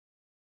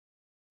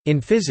In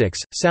physics,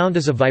 sound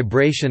is a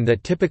vibration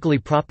that typically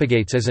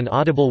propagates as an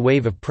audible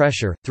wave of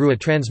pressure, through a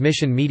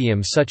transmission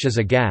medium such as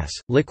a gas,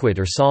 liquid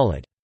or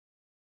solid.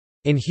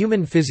 In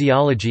human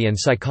physiology and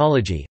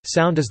psychology,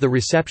 sound is the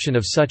reception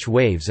of such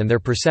waves and their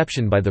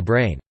perception by the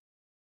brain.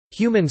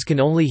 Humans can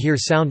only hear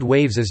sound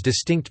waves as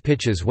distinct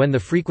pitches when the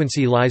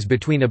frequency lies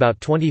between about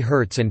 20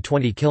 Hz and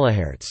 20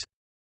 kHz.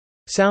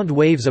 Sound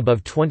waves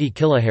above 20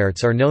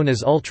 kHz are known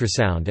as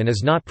ultrasound and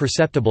is not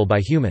perceptible by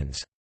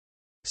humans.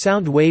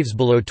 Sound waves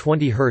below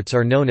 20 Hz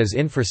are known as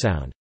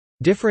infrasound.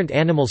 Different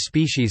animal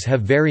species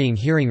have varying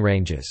hearing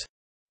ranges.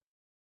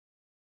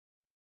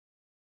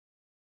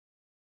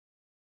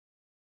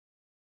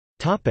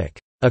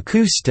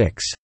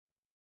 Acoustics.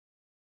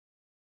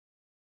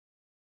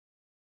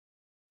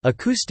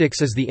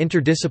 Acoustics is the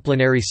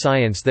interdisciplinary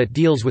science that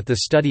deals with the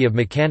study of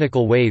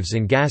mechanical waves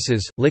in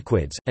gases,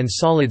 liquids, and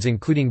solids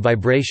including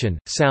vibration,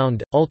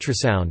 sound,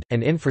 ultrasound,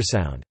 and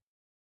infrasound.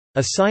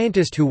 A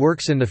scientist who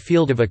works in the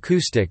field of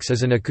acoustics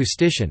is an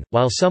acoustician,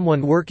 while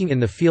someone working in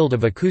the field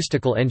of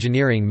acoustical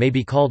engineering may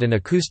be called an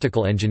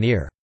acoustical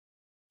engineer.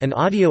 An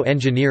audio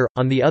engineer,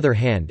 on the other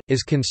hand,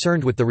 is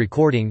concerned with the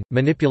recording,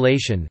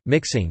 manipulation,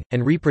 mixing,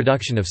 and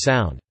reproduction of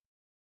sound.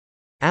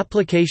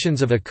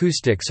 Applications of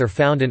acoustics are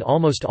found in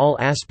almost all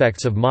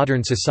aspects of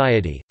modern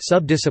society.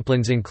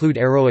 Subdisciplines include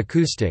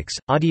aeroacoustics,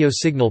 audio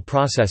signal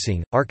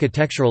processing,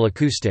 architectural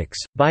acoustics,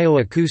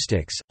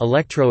 bioacoustics,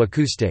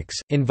 electroacoustics,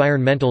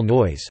 environmental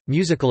noise,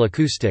 musical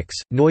acoustics,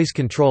 noise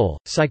control,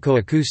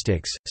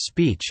 psychoacoustics,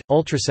 speech,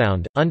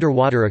 ultrasound,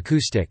 underwater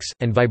acoustics,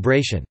 and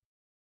vibration.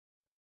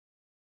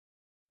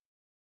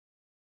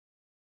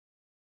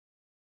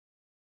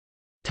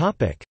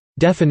 Topic: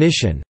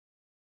 Definition.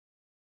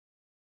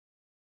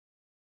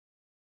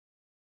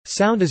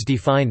 Sound is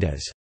defined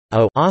as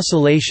a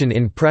oscillation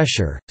in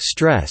pressure,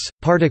 stress,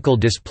 particle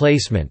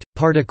displacement,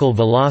 particle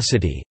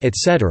velocity,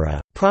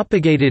 etc.,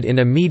 propagated in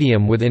a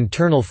medium with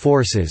internal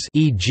forces,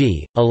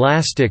 e.g.,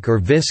 elastic or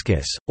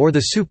viscous, or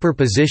the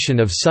superposition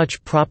of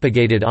such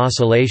propagated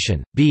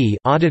oscillation. B.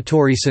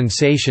 Auditory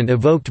sensation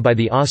evoked by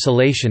the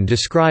oscillation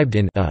described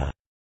in a.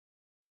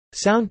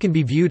 Sound can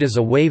be viewed as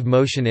a wave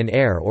motion in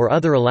air or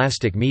other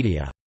elastic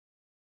media.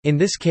 In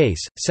this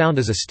case, sound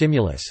is a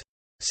stimulus.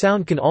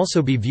 Sound can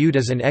also be viewed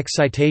as an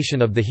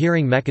excitation of the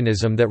hearing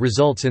mechanism that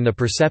results in the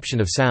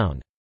perception of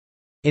sound.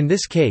 In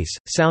this case,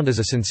 sound is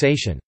a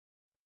sensation.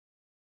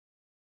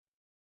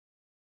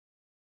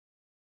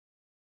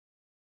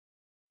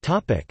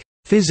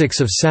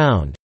 Physics of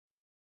sound.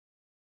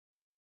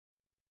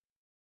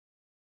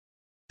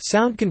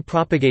 Sound can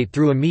propagate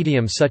through a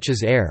medium such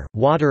as air,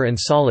 water and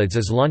solids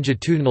as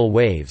longitudinal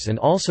waves and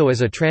also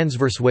as a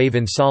transverse wave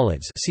in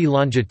solids. See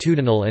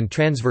longitudinal and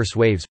transverse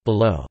waves,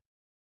 below.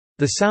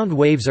 The sound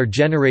waves are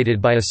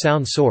generated by a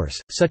sound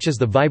source, such as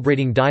the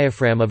vibrating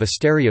diaphragm of a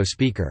stereo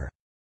speaker.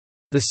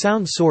 The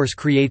sound source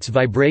creates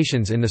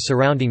vibrations in the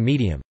surrounding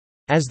medium.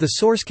 As the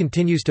source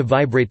continues to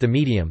vibrate the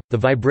medium, the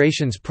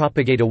vibrations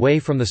propagate away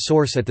from the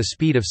source at the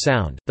speed of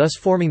sound, thus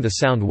forming the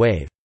sound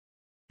wave.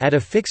 At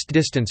a fixed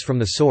distance from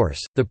the source,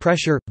 the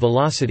pressure,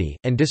 velocity,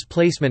 and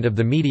displacement of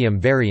the medium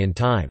vary in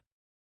time.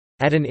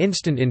 At an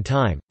instant in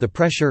time, the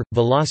pressure,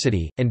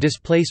 velocity, and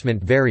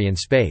displacement vary in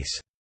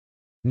space.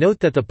 Note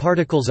that the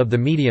particles of the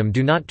medium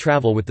do not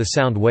travel with the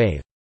sound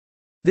wave.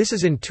 This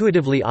is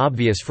intuitively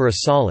obvious for a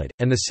solid,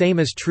 and the same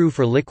is true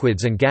for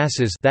liquids and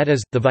gases, that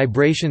is, the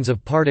vibrations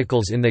of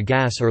particles in the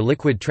gas or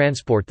liquid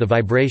transport the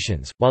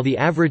vibrations, while the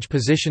average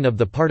position of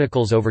the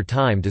particles over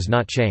time does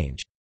not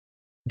change.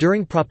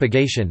 During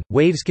propagation,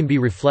 waves can be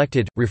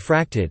reflected,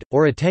 refracted,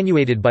 or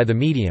attenuated by the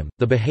medium.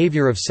 The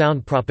behavior of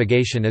sound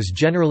propagation is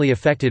generally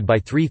affected by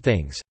three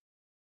things: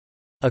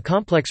 a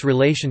complex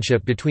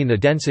relationship between the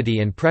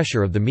density and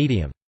pressure of the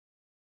medium.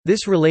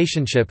 This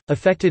relationship,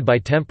 affected by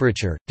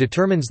temperature,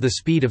 determines the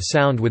speed of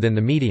sound within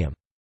the medium.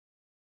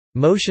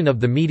 Motion of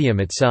the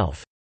medium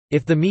itself.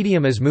 If the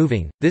medium is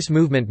moving, this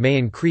movement may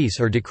increase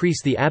or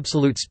decrease the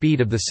absolute speed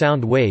of the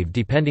sound wave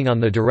depending on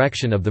the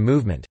direction of the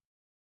movement.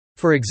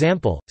 For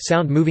example,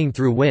 sound moving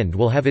through wind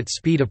will have its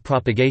speed of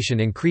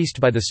propagation increased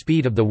by the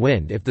speed of the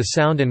wind if the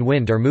sound and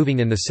wind are moving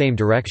in the same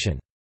direction.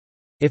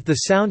 If the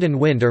sound and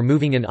wind are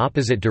moving in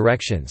opposite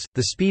directions,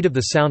 the speed of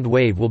the sound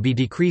wave will be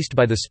decreased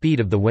by the speed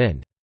of the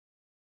wind.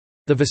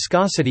 The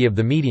viscosity of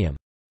the medium.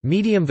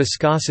 Medium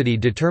viscosity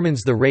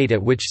determines the rate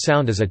at which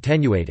sound is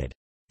attenuated.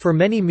 For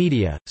many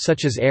media,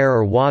 such as air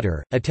or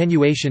water,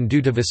 attenuation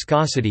due to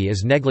viscosity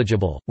is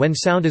negligible. When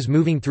sound is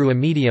moving through a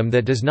medium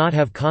that does not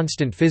have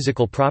constant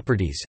physical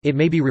properties, it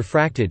may be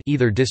refracted,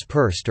 either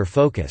dispersed or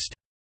focused.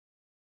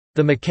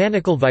 The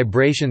mechanical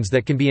vibrations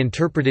that can be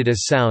interpreted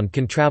as sound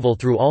can travel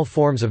through all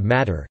forms of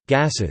matter,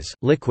 gases,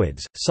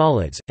 liquids,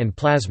 solids, and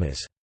plasmas.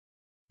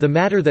 The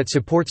matter that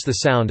supports the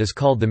sound is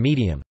called the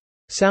medium.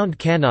 Sound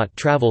cannot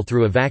travel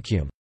through a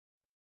vacuum.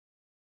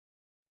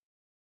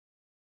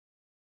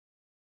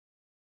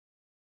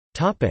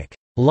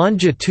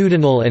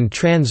 Longitudinal and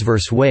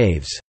transverse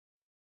waves.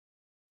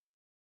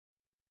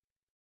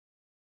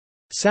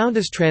 Sound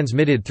is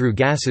transmitted through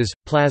gases,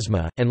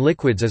 plasma, and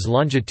liquids as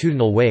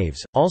longitudinal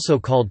waves, also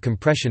called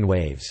compression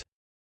waves.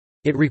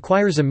 It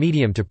requires a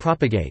medium to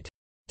propagate.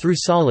 Through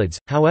solids,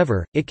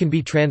 however, it can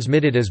be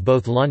transmitted as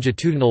both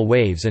longitudinal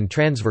waves and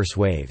transverse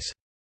waves.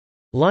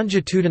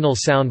 Longitudinal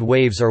sound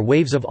waves are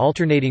waves of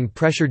alternating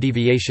pressure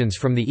deviations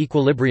from the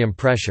equilibrium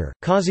pressure,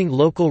 causing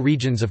local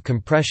regions of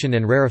compression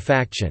and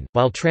rarefaction,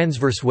 while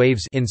transverse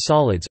waves in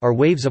solids are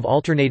waves of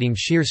alternating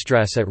shear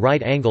stress at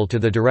right angle to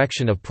the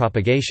direction of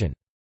propagation.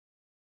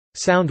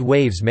 Sound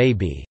waves may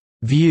be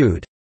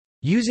viewed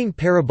using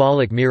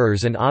parabolic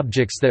mirrors and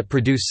objects that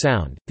produce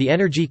sound. The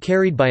energy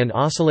carried by an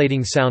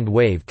oscillating sound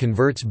wave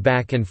converts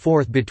back and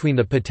forth between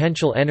the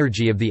potential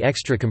energy of the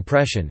extra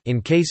compression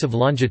in case of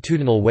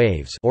longitudinal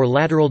waves or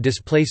lateral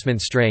displacement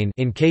strain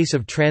in case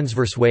of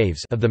transverse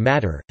waves of the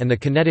matter, and the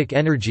kinetic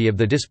energy of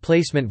the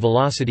displacement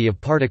velocity of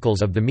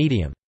particles of the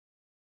medium.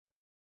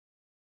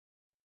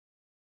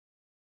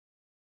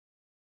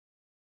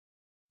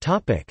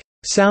 Topic: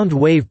 Sound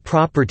wave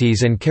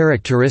properties and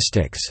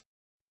characteristics.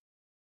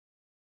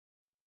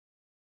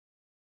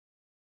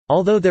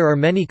 Although there are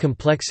many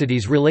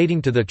complexities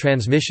relating to the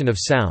transmission of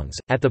sounds,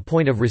 at the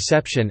point of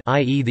reception,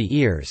 i.e. the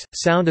ears,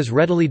 sound is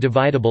readily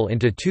dividable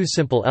into two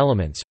simple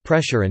elements,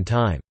 pressure and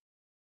time.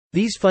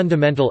 These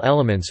fundamental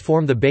elements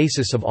form the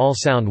basis of all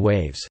sound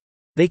waves.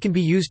 They can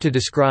be used to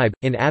describe,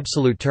 in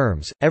absolute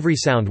terms, every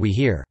sound we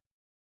hear.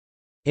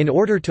 In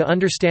order to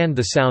understand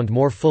the sound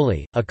more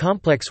fully, a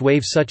complex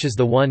wave such as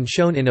the one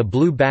shown in a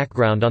blue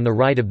background on the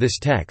right of this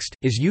text,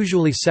 is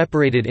usually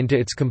separated into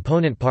its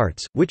component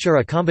parts, which are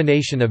a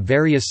combination of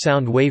various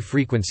sound wave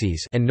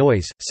frequencies and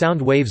noise.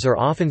 Sound waves are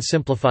often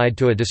simplified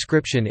to a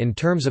description in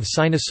terms of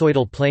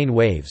sinusoidal plane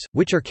waves,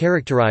 which are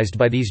characterized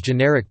by these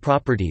generic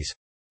properties: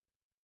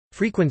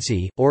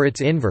 frequency, or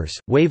its inverse,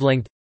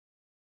 wavelength;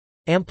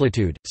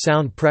 amplitude,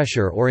 sound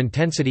pressure or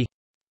intensity;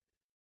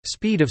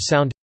 speed of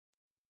sound.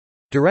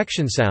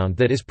 Direction. Sound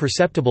that is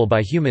perceptible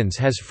by humans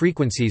has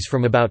frequencies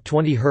from about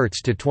 20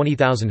 Hz to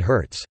 20,000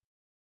 Hz.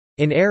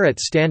 In air at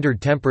standard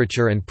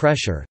temperature and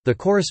pressure, the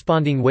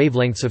corresponding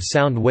wavelengths of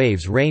sound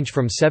waves range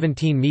from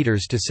 17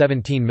 meters to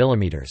 17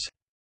 millimeters.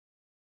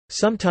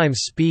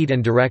 Sometimes speed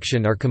and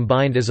direction are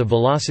combined as a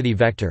velocity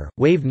vector,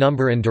 wave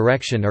number and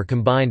direction are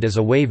combined as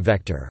a wave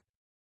vector.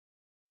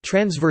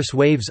 Transverse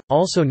waves,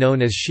 also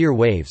known as shear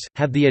waves,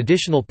 have the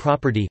additional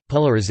property,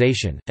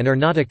 polarization, and are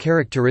not a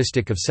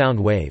characteristic of sound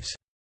waves.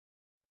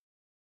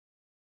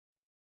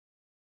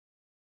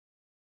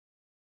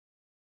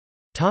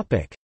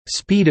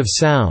 Speed of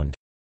sound.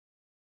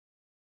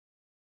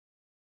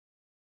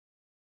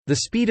 The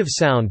speed of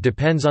sound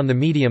depends on the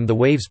medium the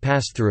waves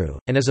pass through,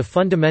 and is a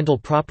fundamental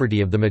property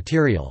of the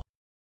material.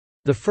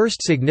 The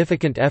first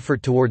significant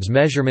effort towards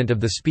measurement of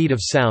the speed of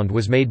sound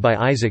was made by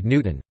Isaac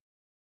Newton.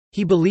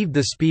 He believed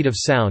the speed of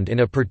sound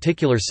in a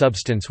particular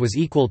substance was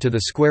equal to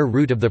the square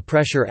root of the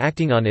pressure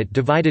acting on it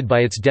divided by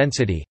its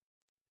density.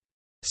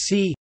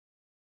 C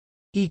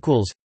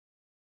equals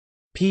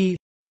P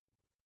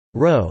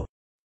rho.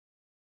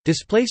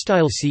 Display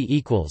style C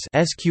equals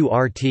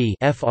sqrt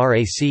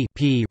frac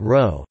P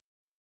rho.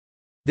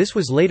 This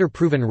was later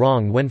proven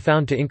wrong when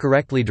found to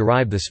incorrectly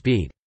derive the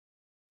speed.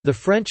 The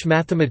French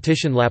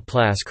mathematician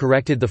Laplace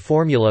corrected the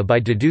formula by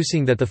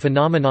deducing that the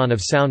phenomenon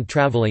of sound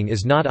traveling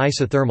is not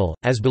isothermal,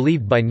 as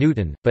believed by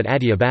Newton, but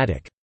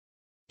adiabatic.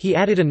 He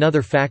added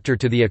another factor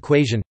to the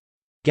equation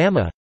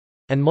gamma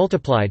and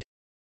multiplied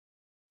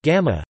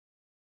gamma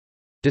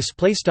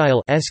display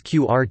style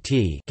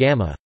sqrt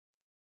gamma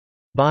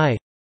by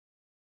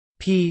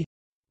P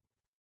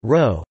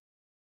rho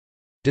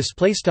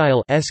display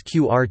style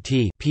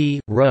sqrt P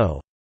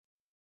rho,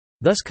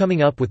 thus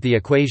coming up with the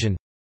equation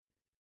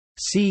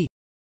C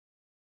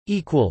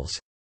equals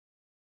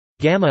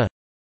gamma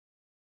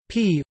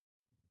P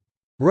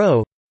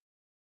rho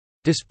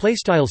display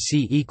style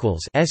C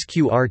equals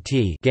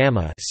sqrt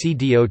gamma C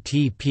dot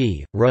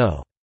P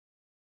rho.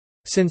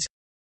 Since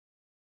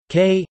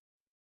K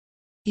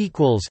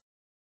equals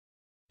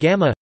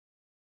gamma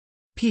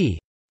P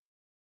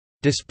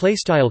display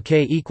style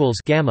K equals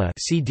gamma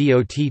C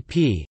dot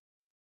P,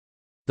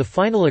 the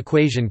final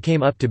equation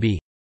came up to be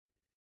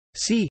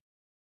C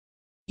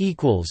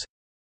equals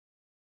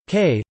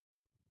K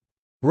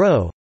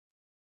rho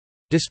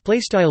display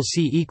style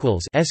C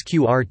equals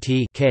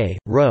sqrt K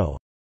rho,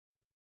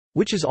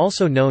 which is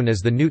also known as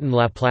the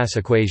Newton-Laplace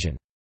equation.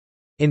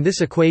 In this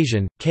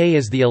equation, K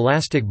is the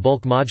elastic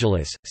bulk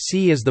modulus,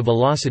 C is the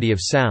velocity of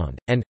sound,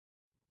 and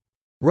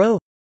rho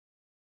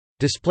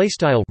display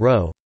style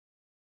rho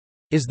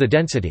is the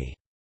density.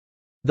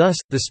 Thus,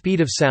 the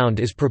speed of sound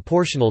is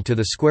proportional to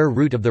the square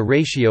root of the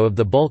ratio of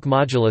the bulk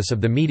modulus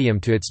of the medium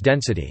to its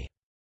density.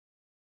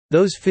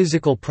 Those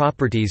physical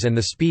properties and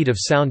the speed of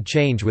sound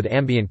change with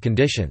ambient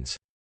conditions.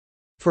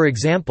 For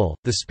example,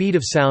 the speed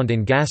of sound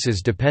in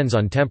gases depends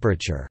on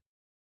temperature.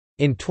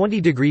 In 20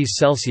 degrees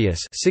Celsius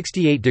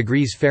 (68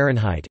 degrees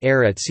Fahrenheit)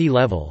 air at sea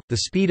level, the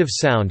speed of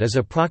sound is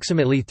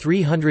approximately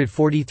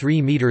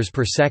 343 meters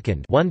per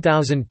second,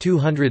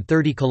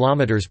 1230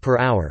 kilometers per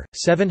hour,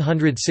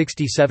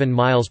 767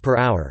 miles per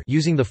hour,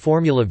 using the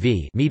formula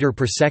V meter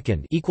per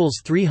second equals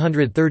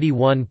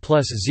 331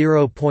 plus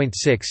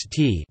 0.6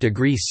 t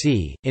degree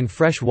C. In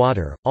fresh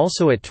water,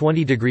 also at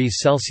 20 degrees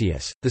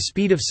Celsius, the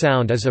speed of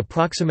sound is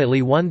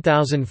approximately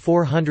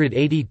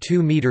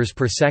 1482 meters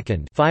per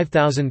second,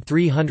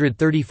 5335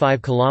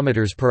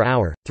 kilometers per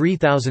hour,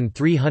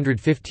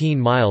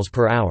 3315 miles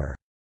per hour.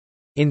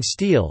 In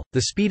steel,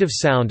 the speed of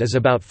sound is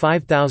about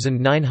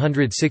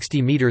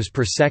 5960 meters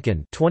per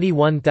second,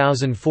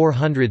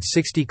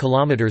 21460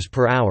 kilometers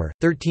per hour,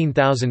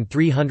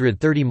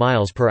 13330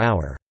 miles per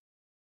hour.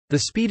 The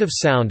speed of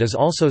sound is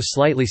also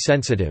slightly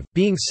sensitive,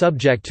 being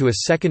subject to a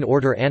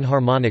second-order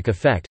anharmonic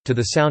effect, to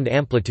the sound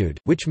amplitude,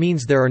 which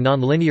means there are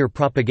nonlinear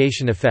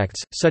propagation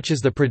effects, such as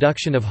the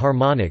production of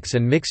harmonics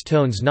and mixed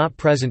tones not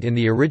present in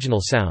the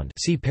original sound.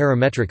 See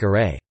parametric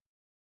array.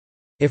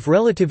 If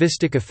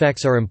relativistic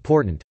effects are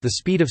important, the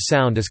speed of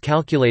sound is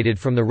calculated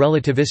from the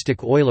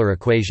relativistic Euler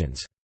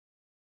equations.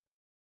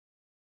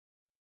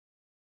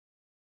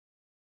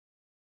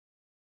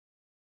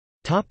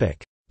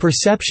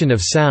 Perception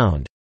of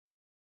sound.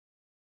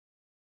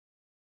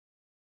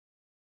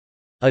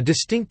 A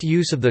distinct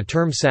use of the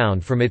term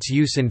sound from its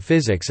use in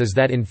physics is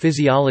that in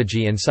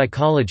physiology and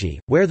psychology,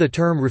 where the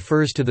term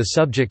refers to the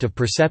subject of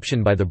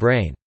perception by the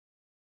brain.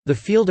 The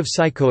field of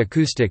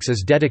psychoacoustics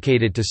is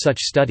dedicated to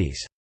such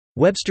studies.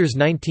 Webster's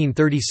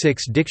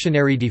 1936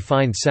 dictionary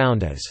defined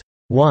sound as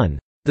 1.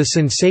 The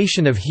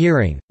sensation of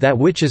hearing, that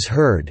which is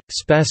heard,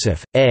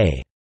 specif.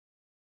 A.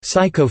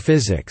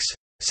 Psychophysics.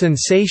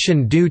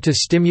 Sensation due to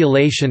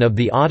stimulation of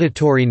the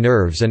auditory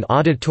nerves and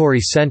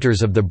auditory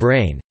centers of the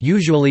brain,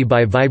 usually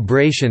by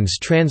vibrations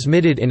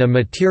transmitted in a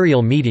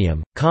material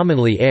medium,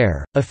 commonly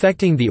air,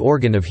 affecting the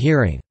organ of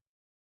hearing.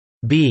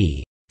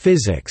 B.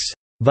 Physics.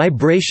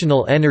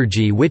 Vibrational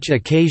energy which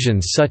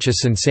occasions such a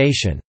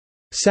sensation.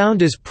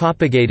 Sound is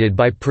propagated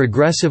by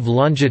progressive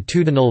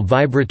longitudinal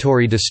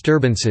vibratory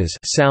disturbances,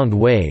 sound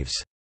waves.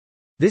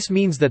 This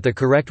means that the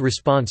correct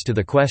response to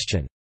the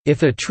question,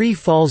 "If a tree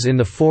falls in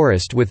the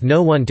forest with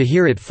no one to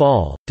hear it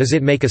fall, does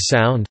it make a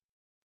sound?"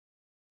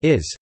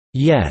 is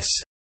yes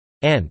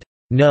and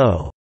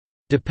no,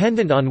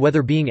 dependent on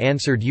whether being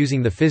answered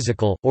using the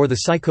physical, or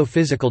the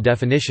psychophysical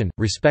definition,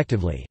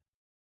 respectively.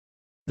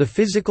 The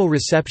physical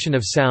reception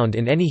of sound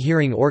in any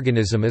hearing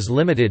organism is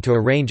limited to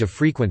a range of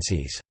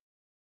frequencies.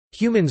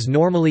 Humans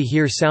normally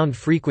hear sound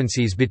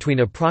frequencies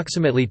between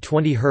approximately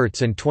 20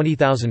 Hz and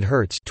 20,000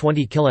 Hz,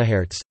 20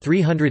 kHz,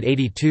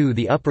 382.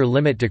 The upper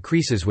limit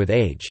decreases with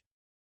age.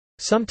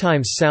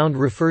 Sometimes sound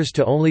refers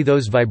to only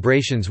those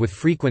vibrations with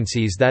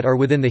frequencies that are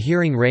within the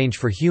hearing range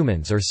for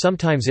humans, or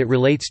sometimes it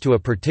relates to a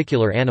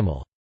particular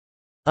animal.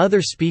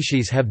 Other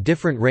species have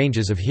different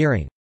ranges of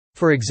hearing.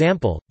 For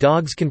example,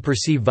 dogs can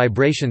perceive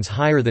vibrations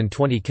higher than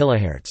 20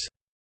 kHz.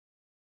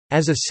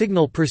 As a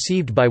signal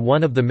perceived by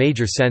one of the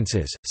major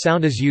senses,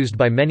 sound is used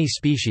by many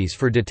species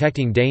for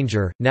detecting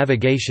danger,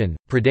 navigation,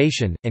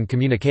 predation, and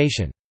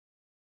communication.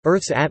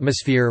 Earth's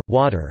atmosphere,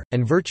 water,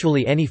 and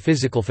virtually any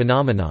physical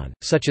phenomenon,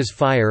 such as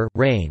fire,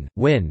 rain,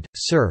 wind,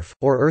 surf,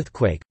 or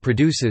earthquake,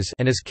 produces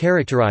and is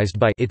characterized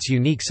by its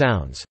unique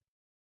sounds.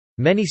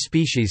 Many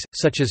species,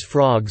 such as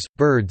frogs,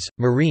 birds,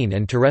 marine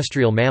and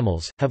terrestrial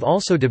mammals, have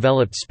also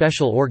developed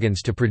special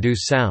organs to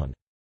produce sound.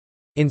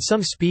 In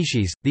some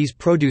species, these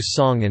produce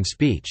song and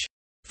speech.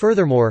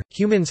 Furthermore,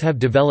 humans have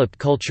developed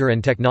culture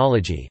and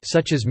technology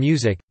such as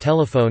music,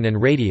 telephone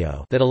and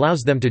radio that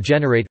allows them to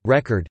generate,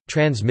 record,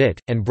 transmit,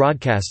 and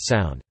broadcast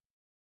sound.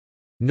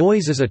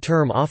 Noise is a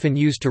term often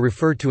used to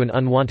refer to an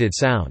unwanted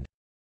sound.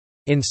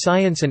 In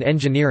science and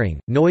engineering,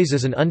 noise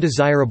is an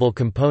undesirable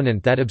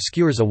component that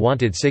obscures a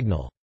wanted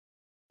signal.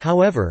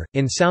 However,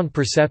 in sound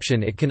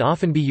perception it can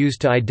often be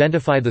used to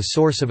identify the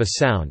source of a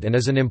sound and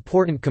is an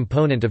important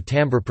component of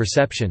timbre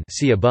perception.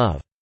 See above.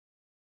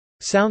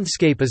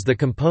 Soundscape is the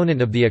component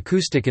of the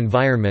acoustic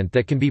environment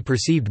that can be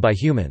perceived by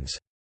humans.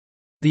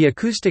 The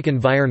acoustic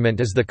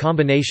environment is the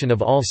combination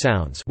of all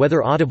sounds,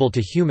 whether audible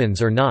to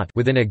humans or not,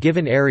 within a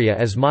given area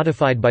as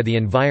modified by the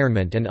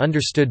environment and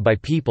understood by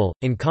people,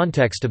 in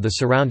context of the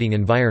surrounding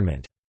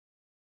environment.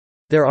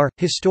 There are,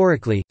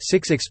 historically,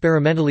 6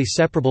 experimentally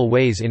separable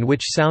ways in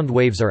which sound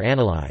waves are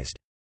analyzed.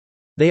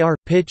 They are,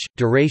 pitch,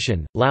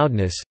 duration,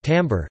 loudness,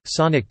 timbre,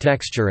 sonic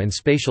texture and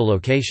spatial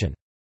location.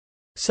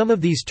 Some of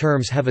these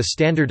terms have a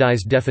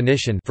standardized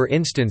definition, for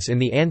instance in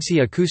the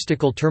ANSI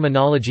acoustical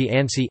terminology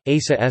ANSI,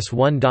 ASA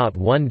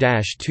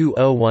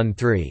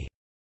S1.1-2013.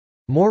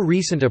 More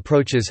recent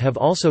approaches have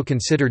also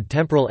considered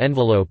temporal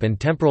envelope and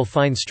temporal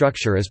fine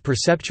structure as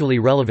perceptually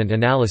relevant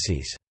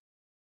analyses.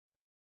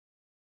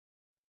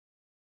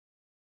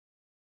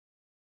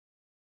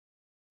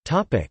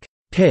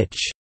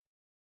 Pitch.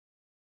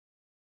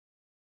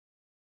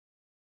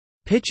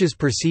 Pitch is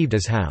perceived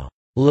as how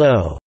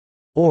low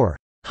or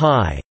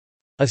high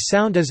a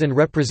sound is and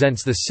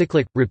represents the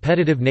cyclic,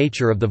 repetitive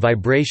nature of the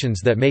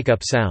vibrations that make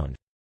up sound.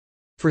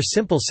 For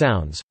simple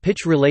sounds,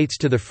 pitch relates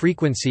to the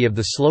frequency of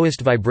the slowest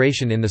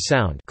vibration in the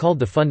sound, called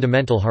the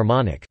fundamental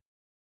harmonic.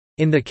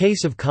 In the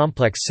case of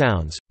complex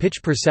sounds,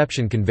 pitch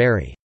perception can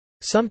vary.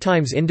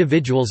 Sometimes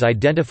individuals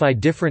identify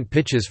different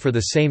pitches for the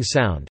same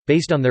sound,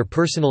 based on their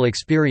personal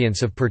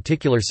experience of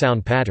particular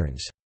sound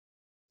patterns.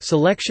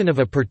 Selection of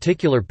a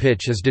particular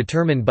pitch is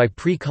determined by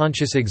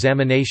pre-conscious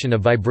examination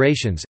of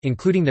vibrations,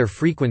 including their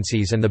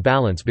frequencies and the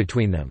balance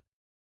between them.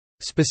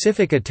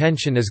 Specific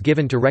attention is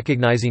given to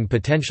recognizing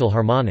potential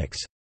harmonics.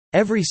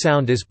 Every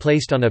sound is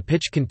placed on a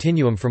pitch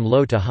continuum from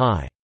low to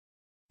high.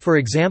 For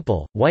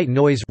example, white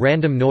noise,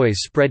 random noise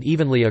spread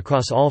evenly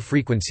across all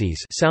frequencies,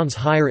 sounds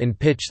higher in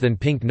pitch than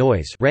pink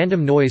noise,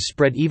 random noise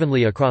spread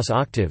evenly across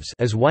octaves,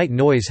 as white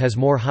noise has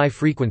more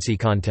high-frequency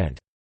content.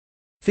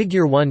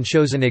 Figure 1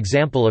 shows an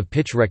example of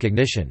pitch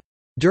recognition.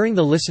 During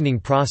the listening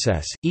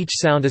process, each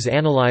sound is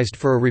analyzed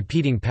for a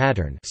repeating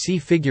pattern, see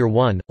Figure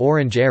 1,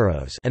 orange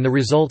arrows, and the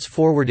results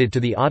forwarded to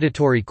the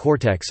auditory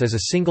cortex as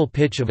a single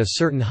pitch of a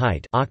certain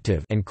height,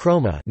 octave, and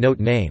chroma,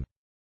 note name.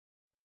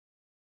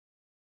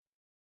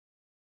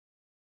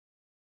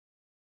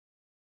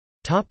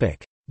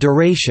 Topic: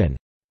 Duration.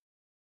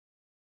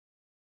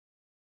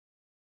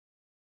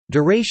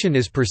 Duration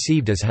is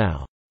perceived as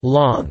how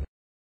long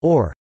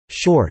or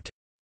short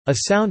a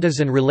sound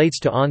is and relates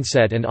to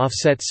onset and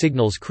offset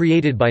signals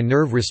created by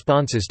nerve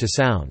responses to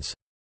sounds.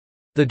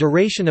 The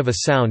duration of a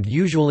sound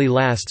usually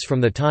lasts from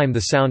the time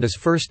the sound is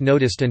first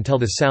noticed until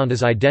the sound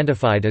is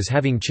identified as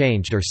having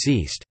changed or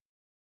ceased.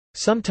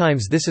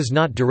 Sometimes this is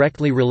not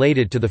directly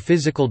related to the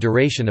physical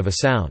duration of a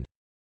sound.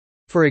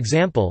 For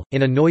example,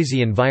 in a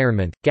noisy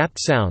environment, gapped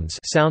sounds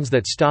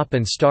that stop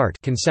and start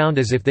can sound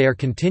as if they are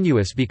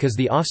continuous because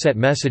the offset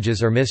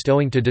messages are missed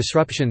owing to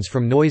disruptions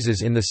from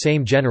noises in the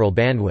same general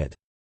bandwidth.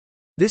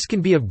 This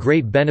can be of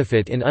great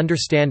benefit in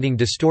understanding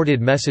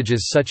distorted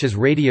messages such as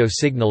radio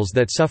signals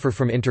that suffer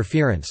from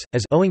interference,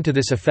 as owing to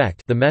this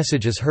effect, the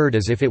message is heard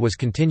as if it was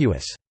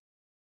continuous.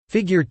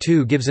 Figure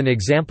 2 gives an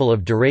example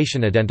of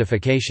duration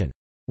identification.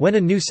 When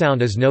a new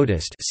sound is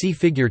noticed, see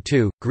Figure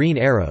 2, green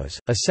arrows,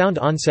 a sound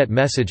onset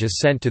message is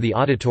sent to the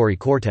auditory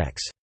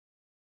cortex.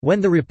 When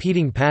the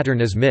repeating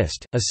pattern is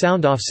missed, a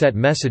sound offset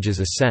message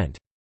is sent.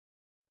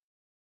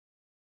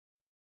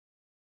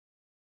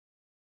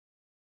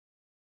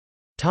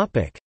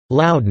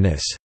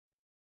 Loudness.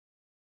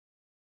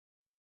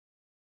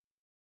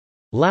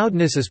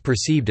 Loudness is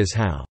perceived as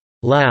how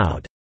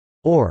loud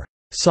or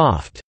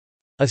soft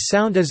a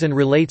sound is and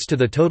relates to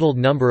the total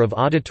number of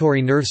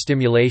auditory nerve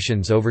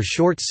stimulations over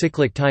short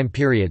cyclic time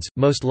periods,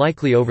 most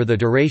likely over the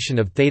duration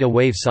of theta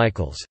wave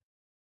cycles.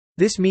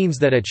 This means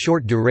that at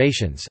short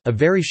durations, a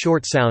very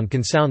short sound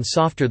can sound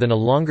softer than a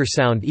longer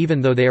sound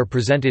even though they are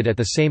presented at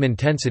the same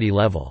intensity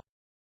level.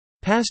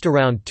 Past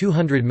around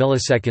 200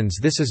 milliseconds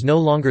this is no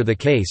longer the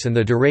case and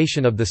the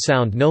duration of the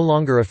sound no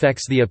longer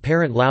affects the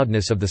apparent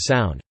loudness of the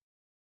sound.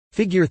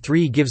 Figure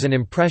 3 gives an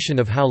impression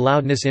of how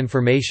loudness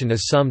information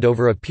is summed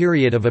over a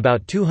period of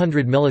about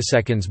 200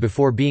 milliseconds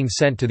before being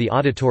sent to the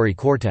auditory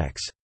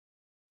cortex.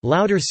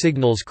 Louder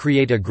signals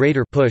create a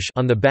greater push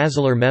on the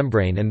basilar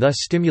membrane and thus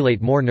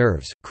stimulate more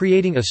nerves,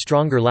 creating a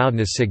stronger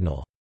loudness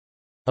signal.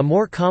 A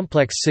more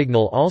complex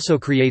signal also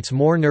creates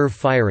more nerve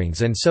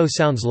firings and so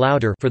sounds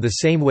louder for the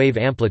same wave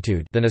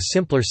amplitude than a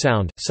simpler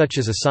sound, such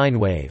as a sine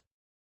wave.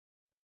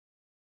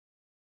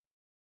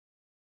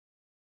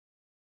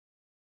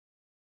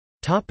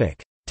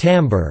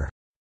 Timbre.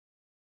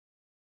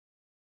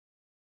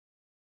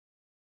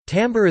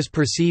 Timbre is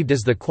perceived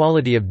as the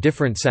quality of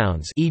different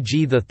sounds,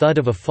 e.g. the thud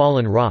of a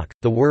fallen rock,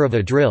 the whir of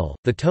a drill,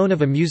 the tone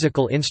of a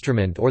musical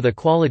instrument or the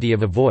quality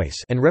of a voice,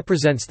 and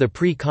represents the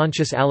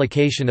pre-conscious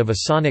allocation of a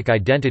sonic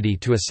identity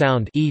to a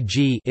sound,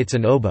 e.g. it's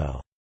an oboe.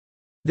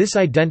 This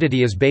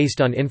identity is based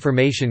on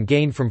information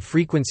gained from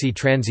frequency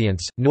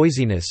transients,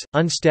 noisiness,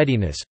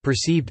 unsteadiness,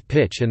 perceived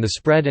pitch and the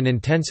spread and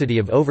intensity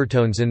of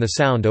overtones in the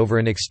sound over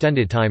an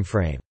extended time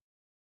frame.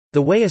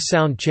 The way a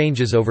sound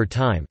changes over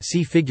time,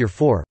 see Figure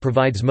 4,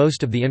 provides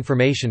most of the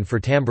information for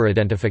timbre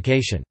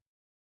identification.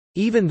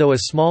 Even though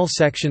a small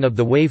section of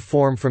the wave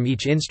form from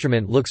each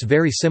instrument looks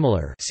very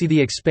similar, see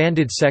the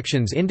expanded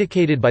sections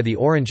indicated by the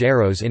orange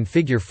arrows in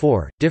Figure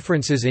 4,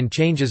 differences in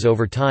changes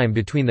over time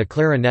between the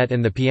clarinet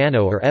and the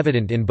piano are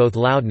evident in both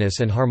loudness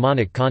and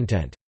harmonic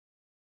content.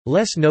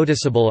 Less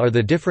noticeable are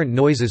the different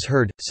noises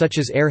heard, such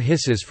as air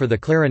hisses for the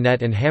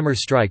clarinet and hammer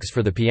strikes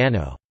for the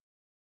piano.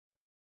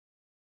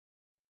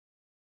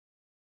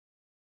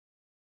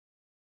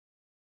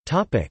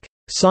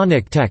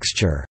 Sonic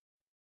texture.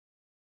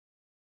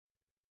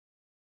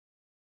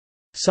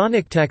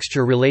 Sonic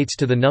texture relates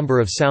to the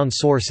number of sound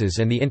sources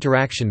and the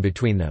interaction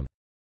between them.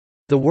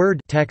 The word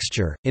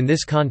texture, in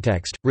this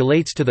context,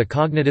 relates to the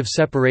cognitive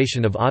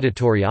separation of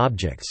auditory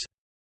objects.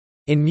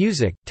 In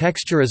music,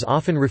 texture is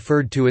often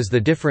referred to as the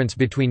difference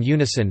between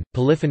unison,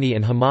 polyphony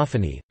and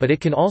homophony, but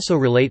it can also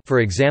relate,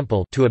 for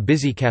example, to a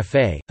busy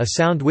café, a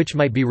sound which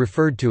might be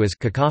referred to as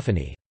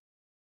cacophony.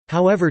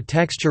 However,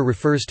 texture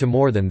refers to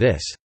more than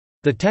this.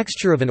 The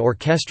texture of an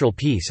orchestral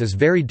piece is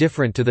very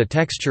different to the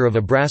texture of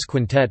a brass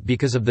quintet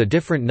because of the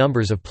different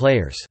numbers of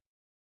players.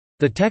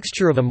 The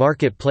texture of a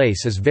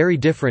marketplace is very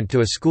different to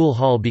a school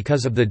hall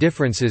because of the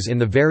differences in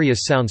the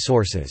various sound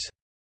sources.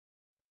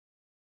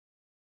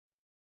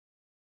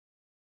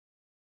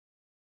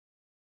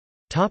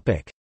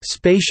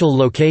 Spatial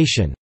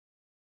location.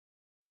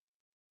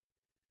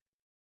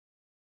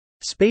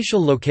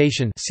 Spatial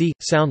location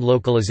sound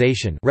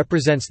localization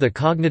represents the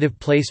cognitive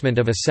placement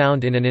of a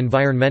sound in an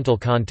environmental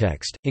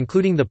context,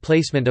 including the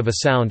placement of a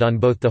sound on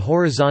both the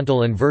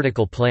horizontal and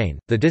vertical plane,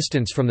 the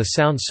distance from the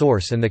sound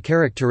source and the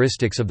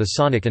characteristics of the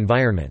sonic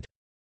environment.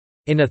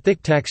 In a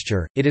thick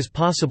texture, it is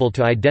possible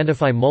to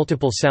identify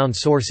multiple sound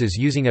sources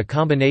using a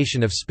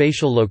combination of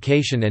spatial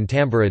location and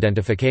timbre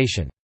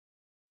identification.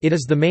 It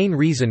is the main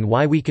reason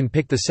why we can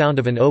pick the sound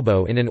of an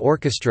oboe in an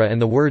orchestra and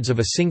the words of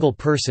a single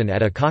person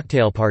at a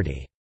cocktail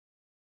party.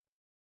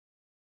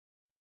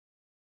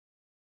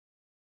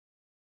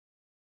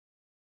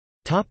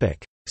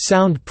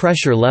 Sound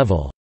pressure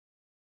level.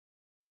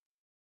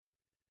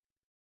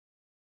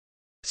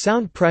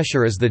 Sound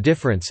pressure is the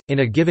difference,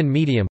 in a given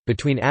medium,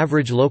 between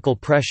average local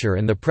pressure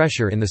and the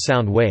pressure in the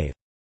sound wave.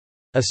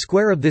 A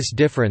square of this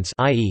difference,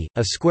 i.e.,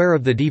 a square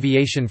of the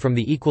deviation from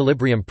the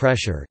equilibrium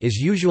pressure, is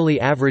usually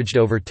averaged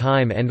over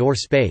time and/or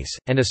space,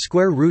 and a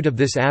square root of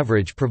this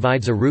average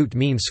provides a root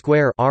mean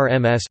square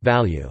 (RMS)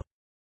 value.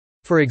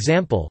 For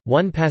example,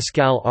 1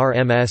 Pascal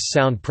RMS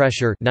sound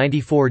pressure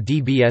 94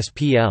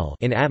 dBSPL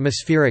in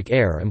atmospheric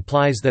air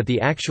implies that the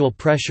actual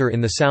pressure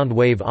in the sound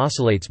wave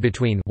oscillates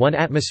between 1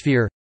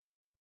 atmosphere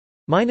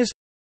minus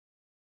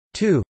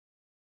 2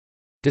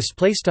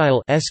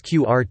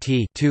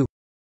 _sqrt 2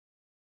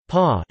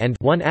 Pa and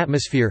 1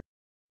 atmosphere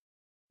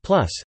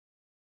plus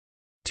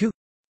 2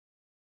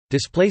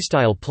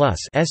 plus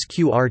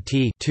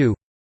sqrt 2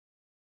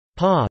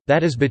 Pa,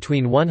 that is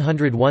between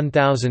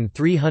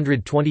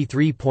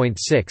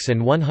 101,323.6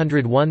 and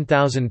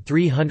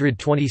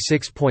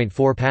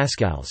 101,326.4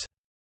 pascals.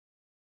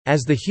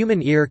 As the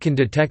human ear can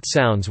detect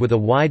sounds with a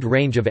wide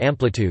range of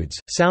amplitudes,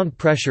 sound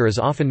pressure is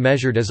often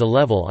measured as a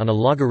level on a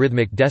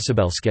logarithmic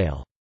decibel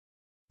scale.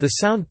 The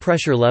sound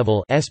pressure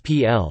level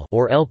 (SPL)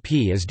 or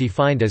LP is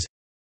defined as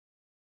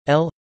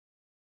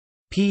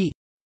L(P)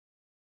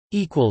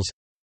 equals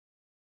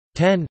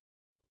 10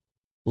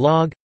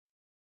 log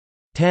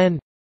 10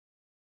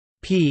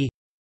 P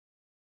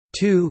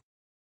 2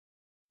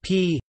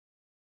 P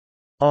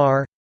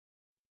R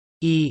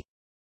E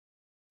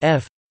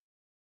F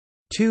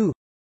 2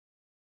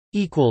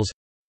 equals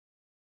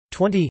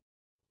 20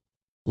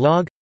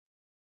 log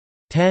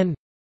 10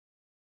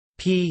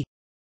 P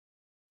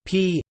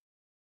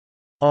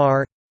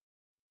R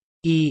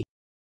E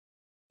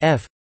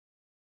F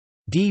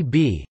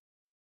dB.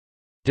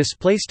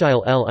 Display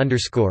style L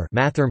underscore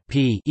mathrm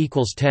P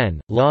equals 10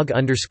 log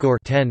underscore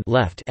 10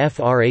 left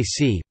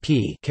frac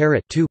P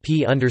caret 2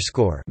 P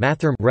underscore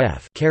mathrm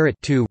ref caret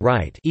 2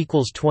 right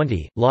equals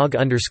 20 log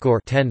underscore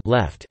 10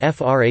 left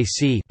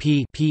frac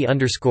P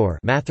underscore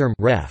mathrm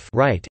ref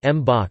right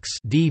M box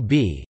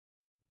dB,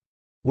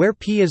 where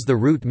P is the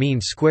root mean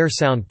square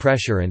sound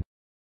pressure and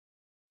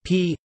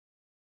P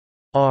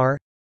R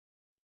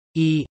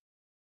E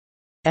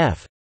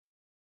F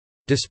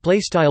display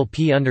style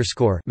P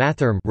underscore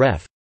mathrm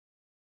ref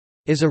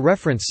is a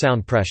reference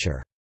sound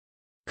pressure.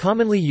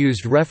 Commonly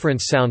used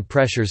reference sound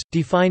pressures,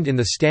 defined in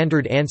the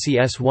standard ANSI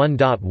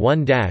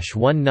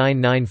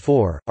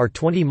S1.1-1994, are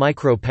 20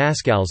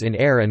 micropascals in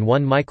air and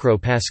 1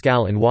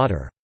 micropascal in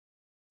water.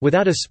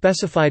 Without a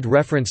specified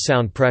reference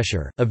sound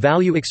pressure, a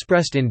value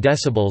expressed in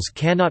decibels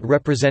cannot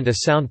represent a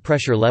sound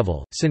pressure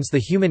level. Since the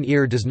human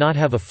ear does not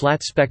have a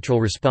flat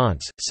spectral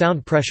response,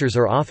 sound pressures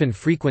are often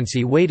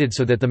frequency weighted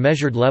so that the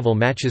measured level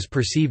matches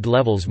perceived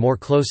levels more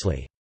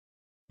closely.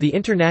 The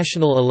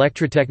International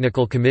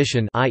Electrotechnical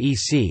Commission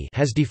 (IEC)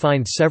 has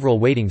defined several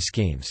weighting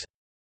schemes.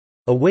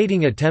 A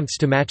weighting attempts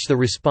to match the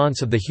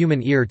response of the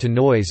human ear to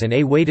noise, and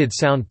A-weighted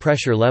sound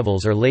pressure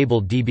levels are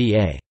labeled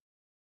dBA.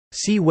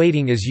 C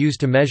weighting is used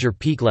to measure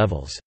peak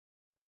levels.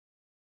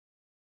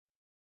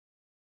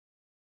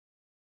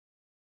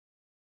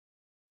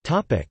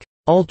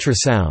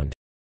 Ultrasound.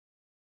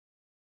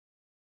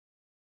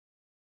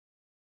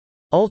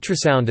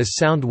 Ultrasound is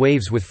sound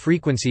waves with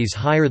frequencies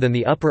higher than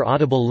the upper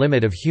audible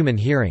limit of human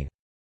hearing.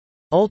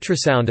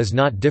 Ultrasound is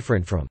not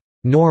different from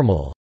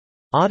normal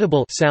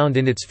audible sound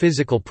in its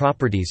physical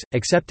properties,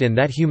 except in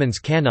that humans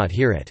cannot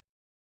hear it.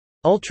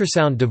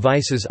 Ultrasound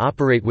devices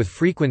operate with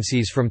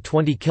frequencies from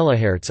 20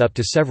 kHz up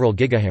to several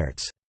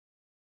gigahertz.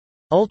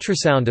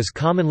 Ultrasound is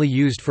commonly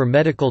used for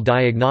medical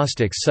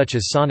diagnostics such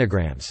as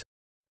sonograms.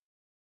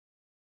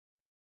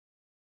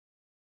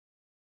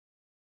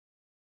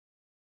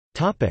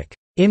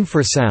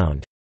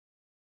 Infrasound.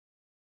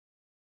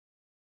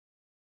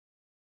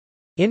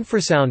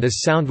 Infrasound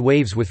is sound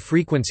waves with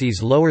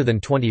frequencies lower than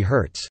 20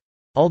 Hz.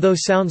 Although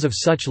sounds of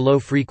such low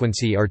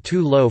frequency are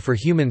too low for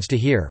humans to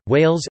hear,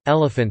 whales,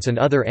 elephants and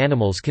other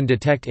animals can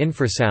detect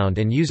infrasound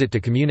and use it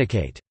to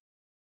communicate.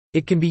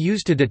 It can be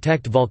used to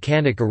detect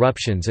volcanic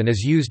eruptions and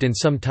is used in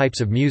some types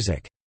of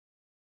music.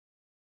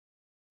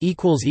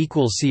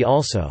 See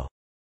also